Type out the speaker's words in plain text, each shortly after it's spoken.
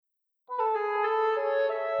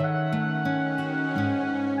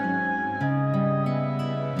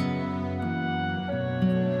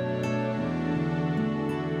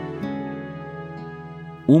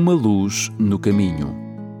Uma Luz no Caminho.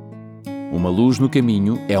 Uma Luz no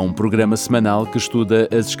Caminho é um programa semanal que estuda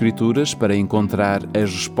as Escrituras para encontrar as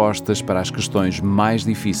respostas para as questões mais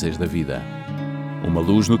difíceis da vida. Uma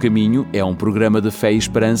Luz no Caminho é um programa de fé e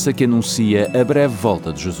esperança que anuncia a breve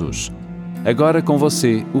volta de Jesus. Agora com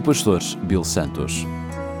você, o pastor Bill Santos.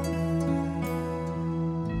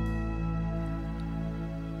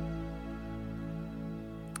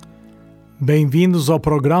 Bem-vindos ao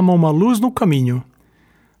programa Uma Luz no Caminho.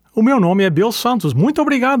 O meu nome é Bill Santos. Muito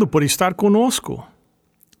obrigado por estar conosco.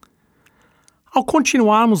 Ao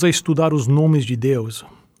continuarmos a estudar os nomes de Deus,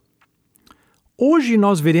 hoje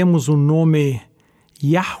nós veremos o nome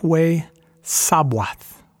Yahweh Sabaoth,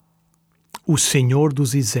 o Senhor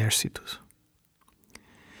dos Exércitos.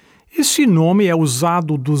 Esse nome é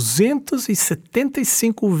usado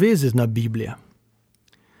 275 vezes na Bíblia.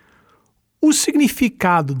 O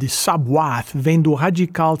significado de Sabaoth vem do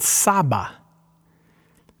radical Saba,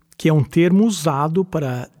 que é um termo usado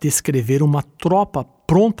para descrever uma tropa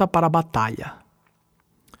pronta para a batalha.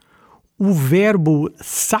 O verbo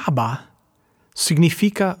Saba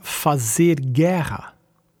significa fazer guerra.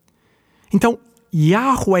 Então,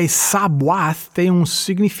 Yahweh Sabaoth tem um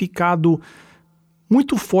significado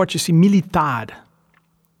muito forte, militar.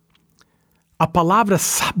 A palavra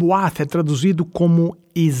Sabaoth é traduzido como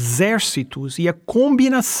exércitos e a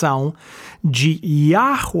combinação de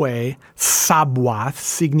Yahweh Sabaoth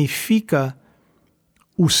significa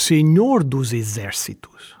o Senhor dos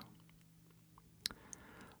Exércitos.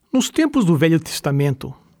 Nos tempos do Velho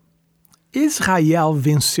Testamento, Israel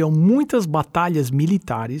venceu muitas batalhas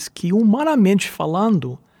militares que, humanamente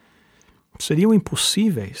falando, seriam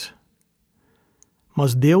impossíveis.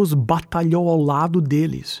 Mas Deus batalhou ao lado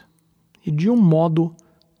deles e de um modo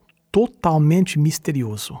totalmente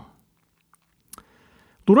misterioso.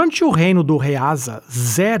 Durante o reino do rei Asa,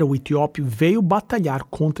 Zera, o etíope, veio batalhar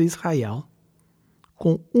contra Israel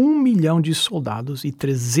com 1 milhão de soldados e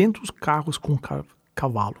 300 carros com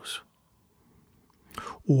cavalos.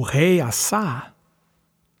 O rei Asa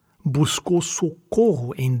buscou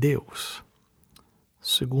socorro em Deus,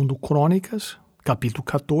 segundo Crônicas, capítulo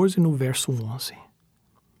 14, no verso 11.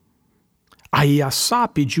 Aí Asa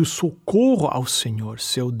pediu socorro ao Senhor,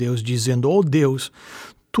 seu Deus, dizendo: ó Deus,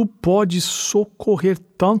 tu podes socorrer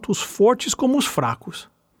tanto os fortes como os fracos.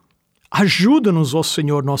 Ajuda-nos, ó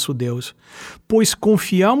Senhor nosso Deus, pois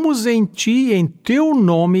confiamos em ti e em teu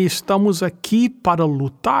nome estamos aqui para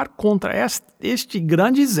lutar contra este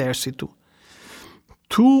grande exército.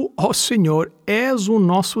 Tu, ó Senhor, és o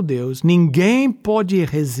nosso Deus, ninguém pode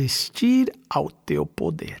resistir ao teu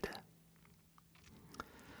poder.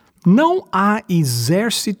 Não há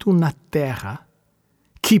exército na terra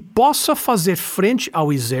que possa fazer frente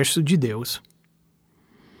ao exército de Deus.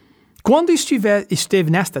 Quando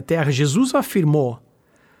esteve nesta terra, Jesus afirmou: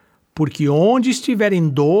 porque onde estiverem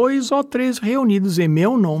 2 ou 3 reunidos em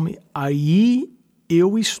meu nome, aí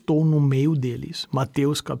eu estou no meio deles.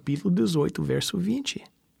 Mateus capítulo 18, verso 20.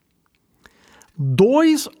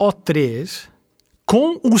 2 ou 3,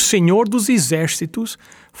 com o Senhor dos Exércitos,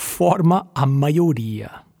 forma a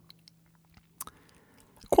maioria.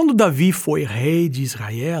 Quando Davi foi rei de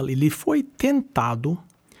Israel, ele foi tentado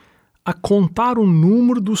a contar o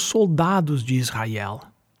número dos soldados de Israel.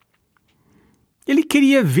 Ele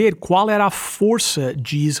queria ver qual era a força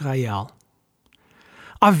de Israel.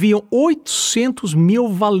 Havia 800 mil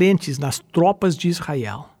valentes nas tropas de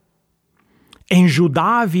Israel. Em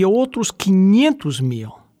Judá havia outros 500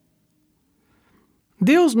 mil.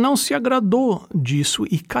 Deus não se agradou disso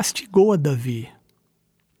e castigou a Davi.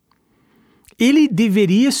 Ele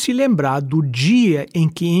deveria se lembrar do dia em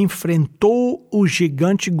que enfrentou o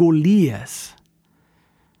gigante Golias.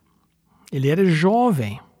 Ele era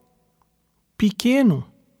jovem, pequeno,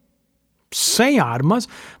 sem armas,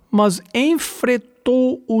 mas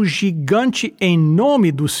enfrentou o gigante em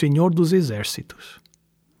nome do Senhor dos Exércitos.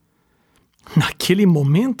 Naquele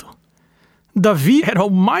momento, Davi era o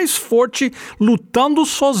mais forte lutando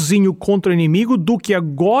sozinho contra o inimigo do que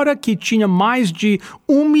agora que tinha mais de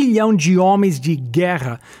 1 milhão de homens de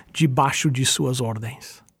guerra debaixo de suas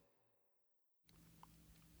ordens.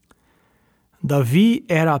 Davi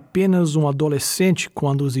era apenas um adolescente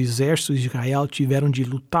quando os exércitos de Israel tiveram de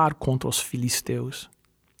lutar contra os filisteus.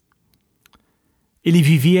 Ele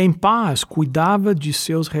vivia em paz, cuidava de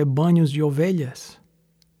seus rebanhos de ovelhas.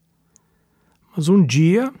 Mas um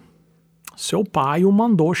dia, seu pai o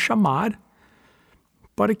mandou chamar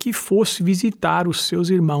para que fosse visitar os seus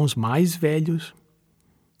irmãos mais velhos,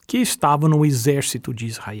 que estava no exército de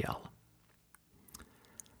Israel.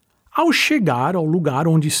 Ao chegar ao lugar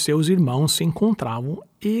onde seus irmãos se encontravam,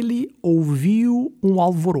 ele ouviu um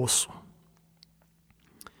alvoroço.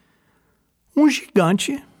 Um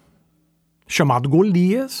gigante, chamado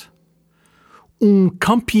Golias, um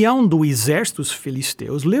campeão do exército dos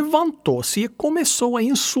filisteus, levantou-se e começou a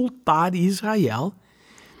insultar Israel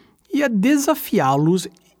e a desafiá-los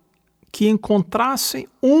que encontrassem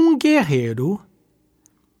um guerreiro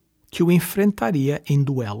que o enfrentaria em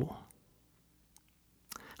duelo.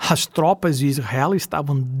 As tropas de Israel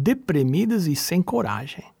estavam deprimidas e sem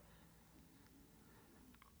coragem.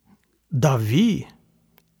 Davi,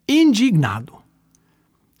 indignado,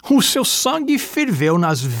 o seu sangue ferveu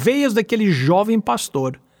nas veias daquele jovem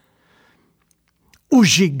pastor. O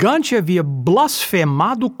gigante havia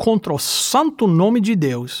blasfemado contra o santo nome de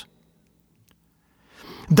Deus.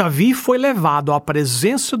 Davi foi levado à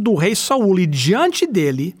presença do rei Saul e diante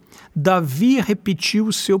dele, Davi repetiu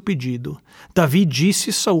o seu pedido. Davi disse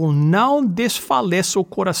a Saul: não desfaleça o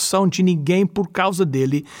coração de ninguém por causa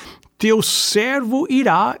dele. Teu servo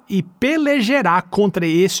irá e pelejará contra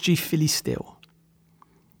este filisteu.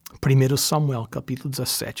 1 Samuel, capítulo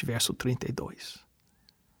 17, verso 32.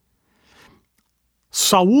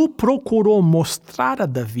 Saul procurou mostrar a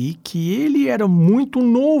Davi que ele era muito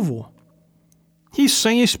novo e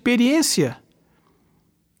sem experiência,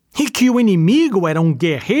 e que o inimigo era um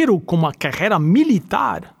guerreiro com uma carreira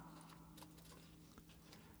militar.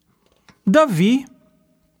 Davi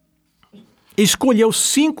escolheu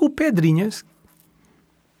 5 pedrinhas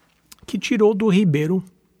que tirou do ribeiro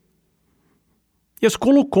e as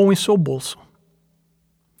colocou em seu bolso.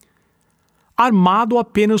 Armado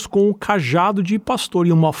apenas com um cajado de pastor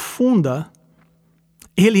e uma funda,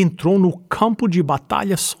 ele entrou no campo de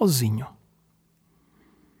batalha sozinho.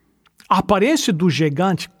 A aparência do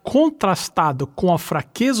gigante, contrastada com a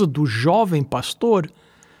fraqueza do jovem pastor,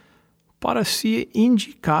 parecia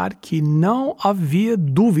indicar que não havia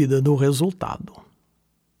dúvida do resultado.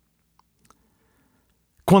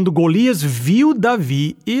 Quando Golias viu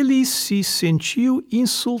Davi, ele se sentiu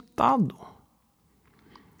insultado.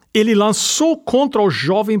 Ele lançou contra o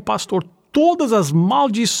jovem pastor todas as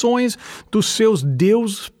maldições dos seus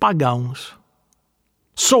deuses pagãos.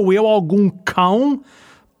 Sou eu algum cão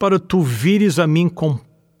para tu vires a mim com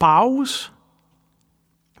paus?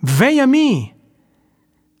 Vem a mim,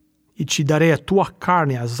 e te darei a tua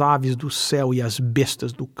carne às aves do céu e às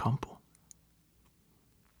bestas do campo.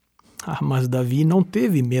 Mas Davi não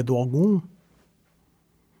teve medo algum.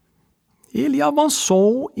 Ele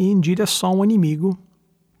avançou em direção ao inimigo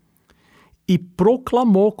e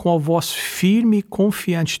proclamou com a voz firme e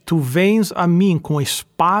confiante: tu vens a mim com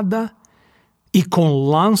espada e com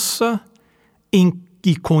lança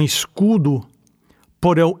e com escudo,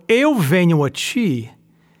 porém eu venho a ti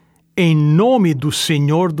em nome do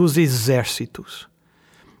Senhor dos Exércitos,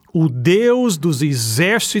 o Deus dos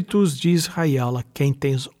exércitos de Israel, a quem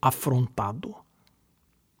tens afrontado.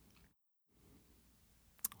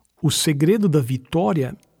 O segredo da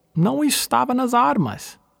vitória não estava nas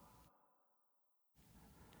armas.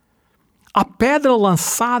 A pedra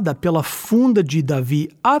lançada pela funda de Davi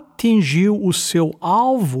atingiu o seu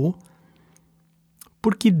alvo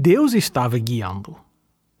porque Deus estava guiando.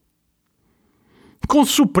 Com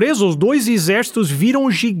surpresa, os 2 exércitos viram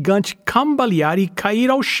o gigante cambalear e cair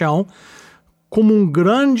ao chão como um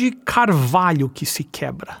grande carvalho que se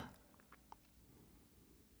quebra.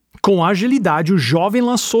 Com agilidade, o jovem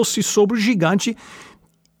lançou-se sobre o gigante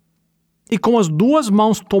e com as 2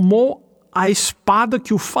 mãos tomou a espada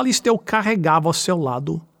que o filisteu carregava ao seu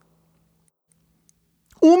lado.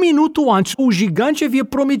 1 minuto antes, o gigante havia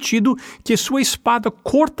prometido que sua espada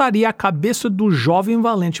cortaria a cabeça do jovem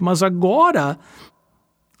valente, mas agora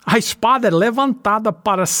a espada era levantada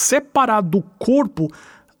para separar do corpo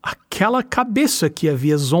aquela cabeça que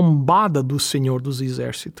havia zombado do Senhor dos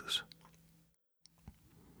Exércitos.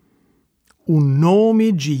 O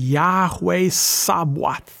nome de Yahweh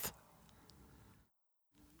Sabaoth,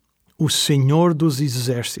 o Senhor dos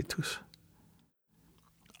Exércitos,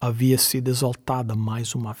 havia sido exaltada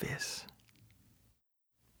mais uma vez.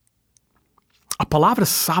 A palavra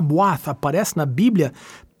Sabaoth aparece na Bíblia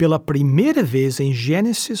pela primeira vez em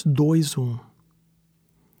Gênesis 2:1.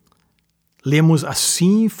 Lemos: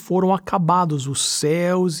 assim foram acabados os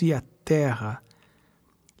céus e a terra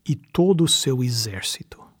e todo o seu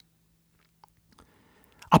exército.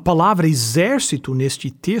 A palavra exército neste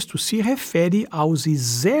texto se refere aos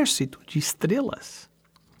exércitos de estrelas.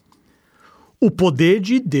 O poder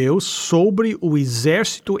de Deus sobre o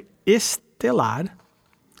exército estelar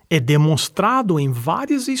é demonstrado em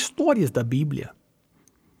várias histórias da Bíblia.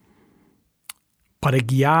 para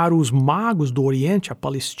guiar os magos do Oriente à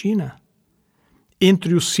Palestina.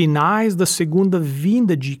 Entre os sinais da segunda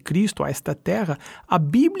vinda de Cristo a esta terra, a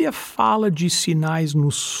Bíblia fala de sinais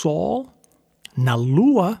no sol, na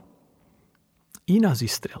lua e nas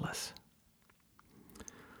estrelas.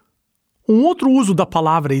 Um outro uso da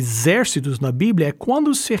palavra exércitos na Bíblia é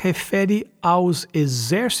quando se refere aos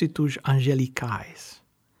exércitos angelicais.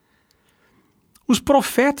 Os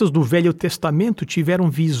profetas do Velho Testamento tiveram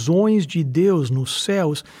visões de Deus nos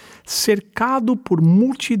céus, cercado por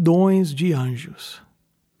multidões de anjos.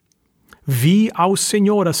 Vi ao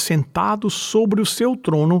Senhor assentado sobre o seu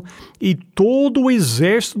trono, e todo o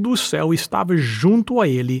exército do céu estava junto a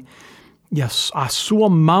ele, e a sua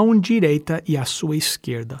mão direita e a sua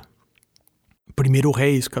esquerda. 1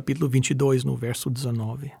 Reis, capítulo 22, no verso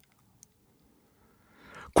 19.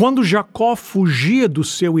 Quando Jacó fugia do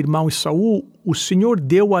seu irmão Esaú, o Senhor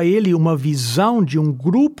deu a ele uma visão de um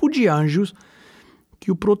grupo de anjos que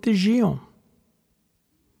o protegiam.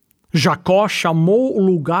 Jacó chamou o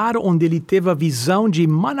lugar onde ele teve a visão de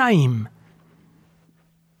Manaim,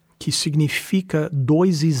 que significa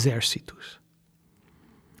 2 exércitos.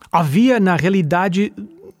 Havia, na realidade,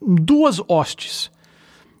 2 hostes,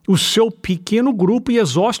 o seu pequeno grupo e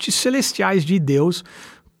as hostes celestiais de Deus,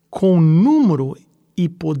 com número e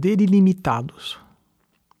poder ilimitados.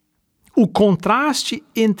 O contraste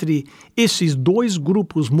entre esses 2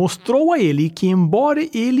 grupos mostrou a ele que, embora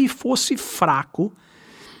ele fosse fraco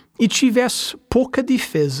e tivesse pouca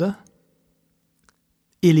defesa,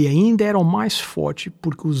 ele ainda era o mais forte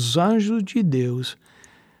porque os anjos de Deus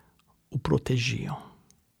o protegiam.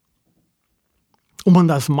 Uma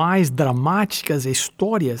das mais dramáticas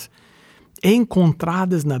histórias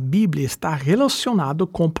encontradas na Bíblia está relacionada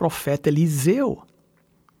com o profeta Eliseu.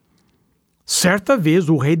 Certa vez,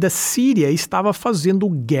 o rei da Síria estava fazendo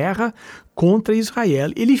guerra contra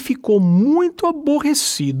Israel. Ele ficou muito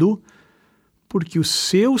aborrecido porque os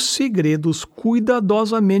seus segredos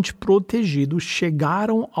cuidadosamente protegidos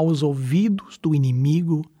chegaram aos ouvidos do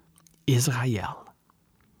inimigo Israel.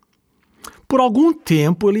 Por algum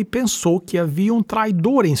tempo, ele pensou que havia um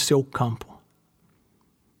traidor em seu campo.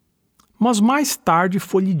 Mas mais tarde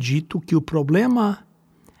foi-lhe dito que o problema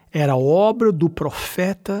era obra do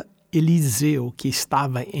profeta Eliseu, que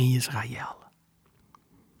estava em Israel.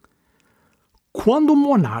 Quando o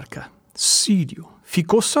monarca sírio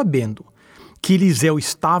ficou sabendo que Eliseu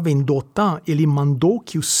estava em Dotã, ele mandou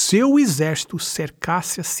que o seu exército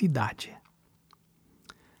cercasse a cidade.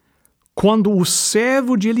 Quando o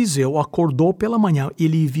servo de Eliseu acordou pela manhã,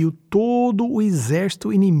 ele viu todo o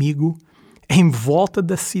exército inimigo em volta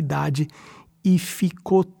da cidade e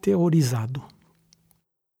ficou terrorizado.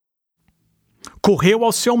 Correu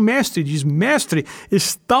ao seu mestre e disse: Mestre,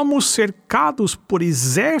 estamos cercados por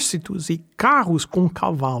exércitos e carros com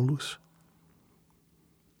cavalos.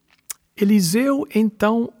 Eliseu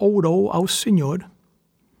então orou ao Senhor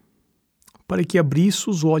para que abrisse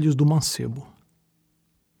os olhos do mancebo.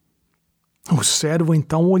 O servo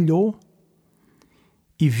então olhou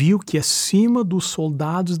e viu que acima dos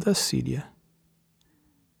soldados da Síria,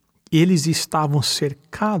 eles estavam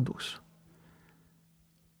cercados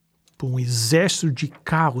por um exército de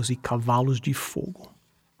carros e cavalos de fogo.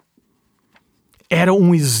 Era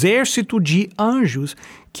um exército de anjos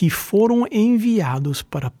que foram enviados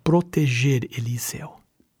para proteger Eliseu.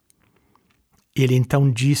 Ele então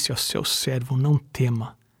disse ao seu servo: Não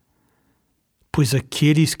tema, pois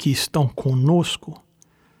aqueles que estão conosco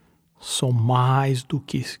são mais do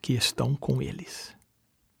que estão com eles.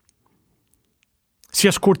 Se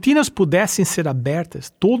as cortinas pudessem ser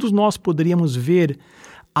abertas, todos nós poderíamos ver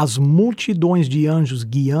as multidões de anjos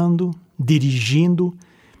guiando, dirigindo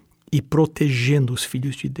e protegendo os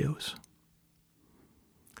filhos de Deus.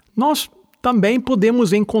 Nós também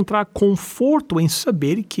podemos encontrar conforto em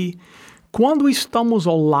saber que, quando estamos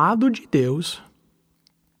ao lado de Deus,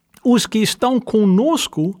 os que estão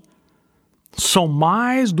conosco são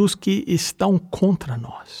mais dos que estão contra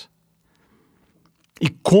nós. E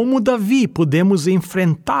como Davi, podemos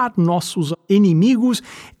enfrentar nossos inimigos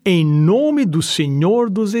em nome do Senhor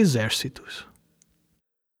dos Exércitos.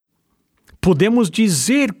 Podemos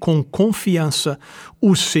dizer com confiança: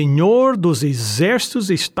 o Senhor dos Exércitos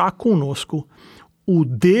está conosco. O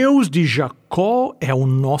Deus de Jacó é o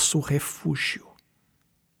nosso refúgio.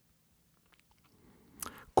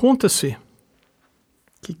 Conta-se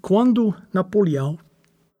que quando Napoleão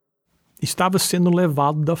estava sendo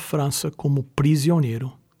levado da França como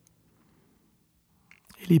prisioneiro,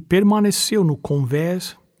 ele permaneceu no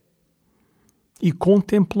convés e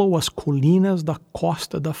contemplou as colinas da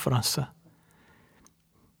costa da França,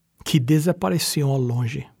 que desapareciam ao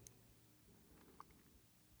longe.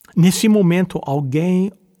 Nesse momento,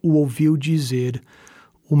 alguém o ouviu dizer: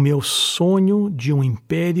 o meu sonho de um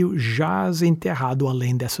império jaz enterrado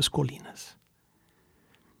além dessas colinas.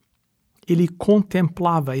 Ele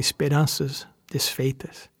contemplava esperanças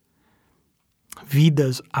desfeitas,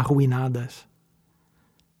 vidas arruinadas,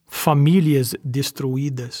 famílias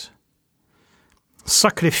destruídas,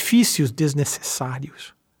 sacrifícios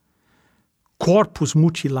desnecessários, corpos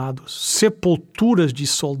mutilados, sepulturas de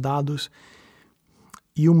soldados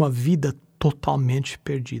e uma vida totalmente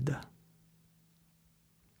perdida.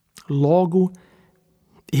 Logo,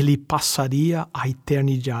 ele passaria a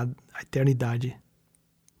eternidade.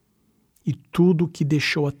 E tudo que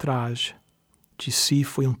deixou atrás de si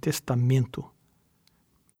foi um testamento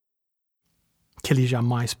que ele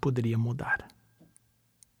jamais poderia mudar.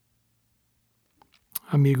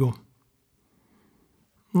 Amigo,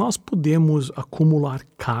 nós podemos acumular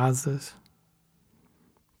casas,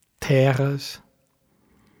 terras,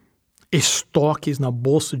 estoques na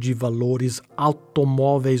bolsa de valores,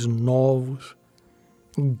 automóveis novos,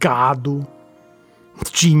 gado,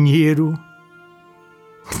 dinheiro,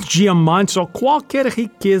 diamantes ou qualquer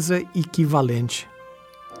riqueza equivalente.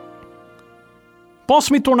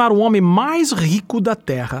 Posso me tornar o homem mais rico da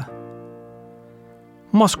terra,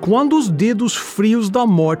 mas quando os dedos frios da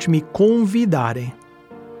morte me convidarem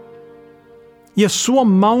e a sua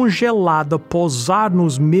mão gelada pousar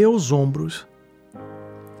nos meus ombros,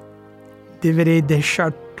 deverei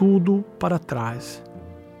deixar tudo para trás.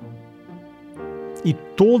 E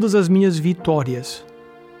todas as minhas vitórias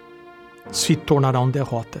se tornarão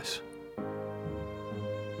derrotas.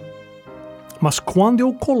 Mas quando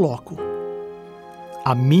eu coloco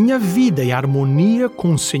a minha vida em harmonia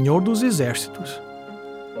com o Senhor dos Exércitos,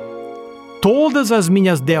 todas as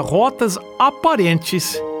minhas derrotas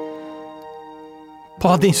aparentes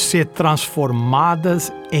podem ser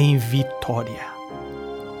transformadas em vitória.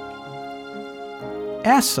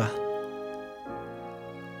 Essa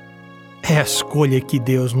é a escolha que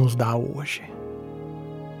Deus nos dá hoje.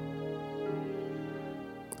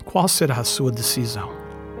 Qual será a sua decisão?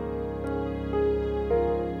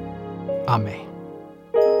 Amém.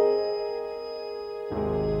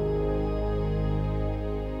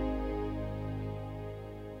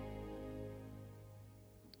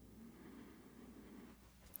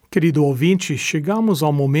 Querido ouvinte, chegamos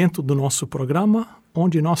ao momento do nosso programa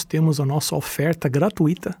onde nós temos a nossa oferta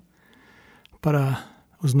gratuita para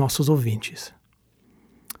os nossos ouvintes.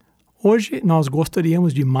 Hoje nós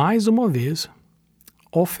gostaríamos de mais uma vez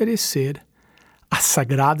oferecer as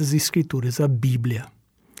Sagradas Escrituras, a Bíblia.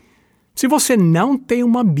 Se você não tem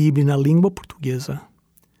uma Bíblia na língua portuguesa,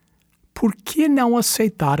 por que não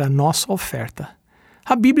aceitar a nossa oferta?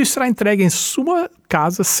 A Bíblia será entregue em sua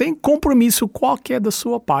casa sem compromisso qualquer da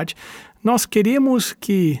sua parte. Nós queremos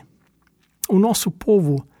que o nosso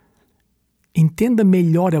povo entenda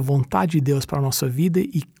melhor a vontade de Deus para a nossa vida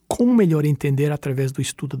e como melhor entender através do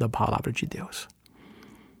estudo da Palavra de Deus.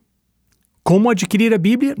 Como adquirir a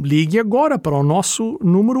Bíblia? Ligue agora para o nosso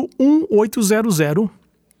número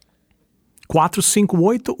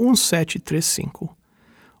 1-800-458-1735.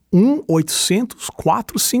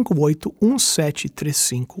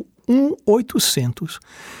 1-800-458-1735.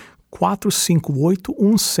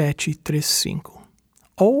 1-800-458-1735.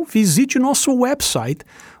 Ou visite nosso website,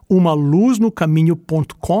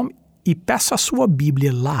 umaluznocaminho.com, e peça a sua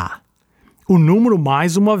Bíblia lá. O número,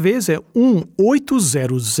 mais uma vez, é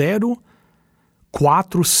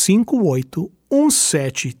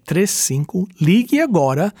 1-800-458-1735. Ligue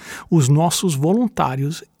agora, os nossos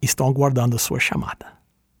voluntários estão aguardando a sua chamada.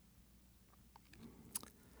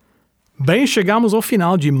 Bem, chegamos ao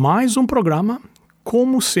final de mais um programa.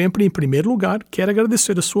 Como sempre, em primeiro lugar, quero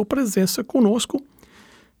agradecer a sua presença conosco.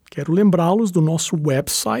 Quero lembrá-los do nosso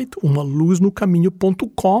website,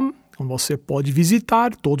 umaluznocaminho.com, onde você pode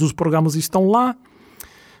visitar, todos os programas estão lá.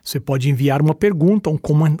 Você pode enviar uma pergunta, um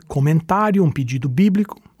comentário, um pedido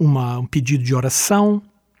bíblico, um pedido de oração,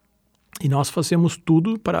 e nós fazemos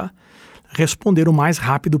tudo para responder o mais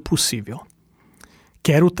rápido possível.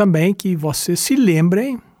 Quero também que vocês se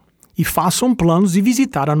lembrem e façam planos de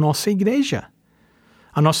visitar a nossa igreja.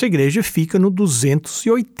 A nossa igreja fica no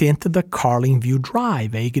 280 da Carlinville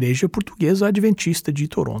Drive, a Igreja Portuguesa Adventista de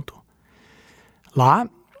Toronto. Lá,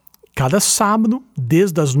 cada sábado,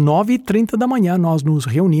 desde as 9h30 da manhã, nós nos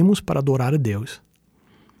reunimos para adorar a Deus.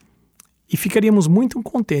 E ficaríamos muito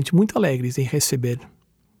contentes, muito alegres em receber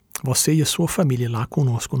você e a sua família lá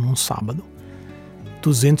conosco num sábado.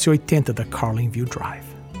 280 da Carlinville Drive.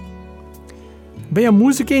 Bem, a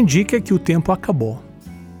música indica que o tempo acabou.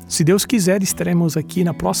 Se Deus quiser, estaremos aqui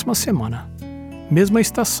na próxima semana. Mesma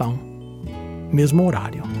estação, mesmo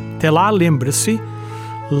horário. Até lá, lembre-se,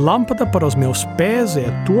 Lâmpada para os meus pés é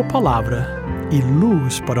a tua palavra e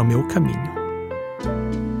luz para o meu caminho.